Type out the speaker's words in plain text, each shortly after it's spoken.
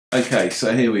Okay,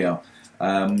 so here we are.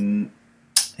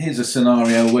 Here's a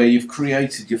scenario where you've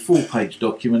created your 4-page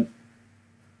document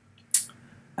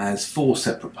as 4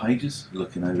 separate pages,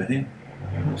 looking over here,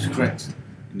 which is correct.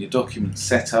 In your document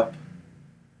setup,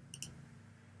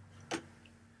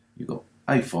 you've got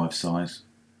A5 size,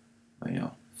 there you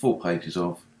are, 4 pages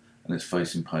of, and it's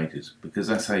facing pages, because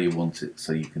that's how you want it,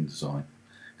 so you can design.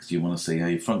 Because you want to see how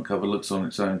your front cover looks on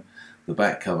its own, the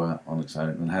back cover on its own,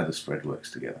 and how the spread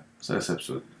works together. So that's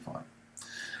absolutely fine.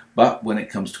 But when it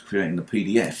comes to creating the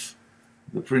PDF,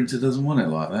 the printer doesn't want it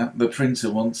like that. The printer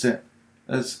wants it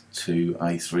as 2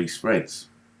 A3 spreads.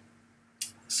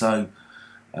 So,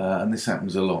 and this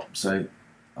happens a lot. So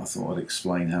I thought I'd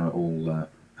explain how it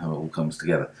all comes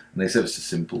together. And it's ever so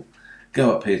simple.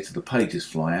 Go up here to the Pages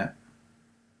flyout,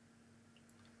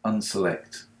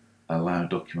 unselect Allow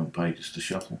Document Pages to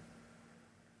Shuffle.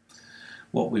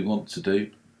 What we want to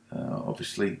do,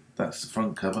 obviously, that's the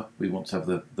front cover. We want to have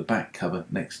the back cover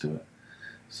next to it.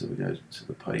 So we go to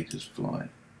the Pages fly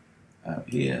out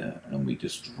here, and we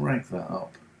just drag that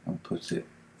up and put it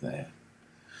there.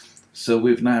 So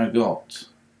we've now got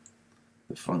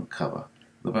the front cover,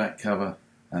 the back cover,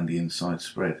 and the inside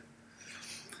spread.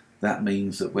 That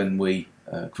means that when we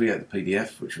create the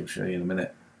PDF, which I'll show you in a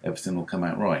minute, everything will come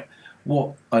out right.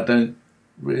 What I don't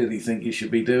really think you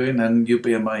should be doing, and you'll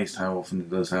be amazed how often it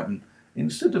does happen,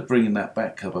 instead of bringing that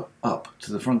back cover up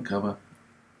to the front cover,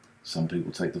 some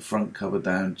people take the front cover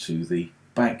down to the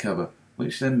back cover,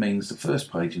 which then means the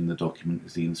first page in the document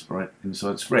is the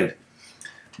inside spread.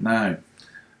 Now,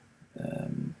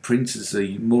 printers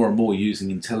are more and more using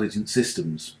intelligent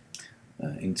systems,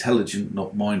 intelligent,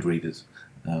 not mind readers.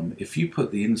 If you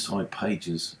put the inside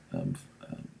pages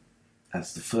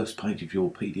as the first page of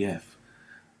your PDF,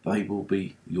 they will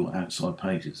be your outside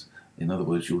pages. In other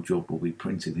words, your job will be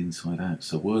printed inside out.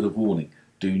 So word of warning,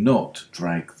 do not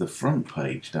drag the front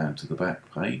page down to the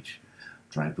back page.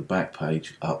 Drag the back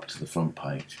page up to the front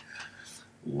page,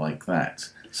 like that.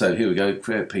 So here we go,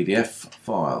 create PDF,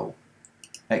 file,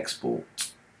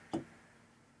 export.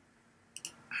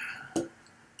 Got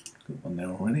one there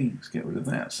already, let's get rid of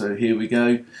that. So here we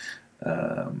go,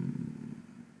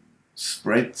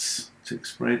 spreads, 6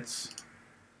 spreads.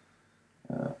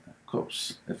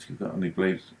 Cops, if you've got any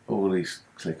bleed, always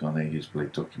click on here, use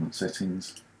bleed document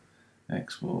settings,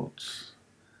 export,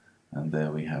 and there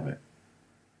we have it.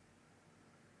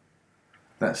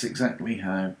 That's exactly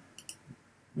how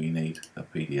we need a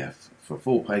PDF for a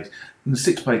 4-page. And the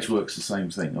 6-page works the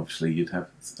same thing. Obviously, you'd have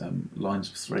lines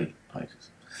of 3 pages.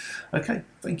 Okay,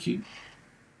 thank you.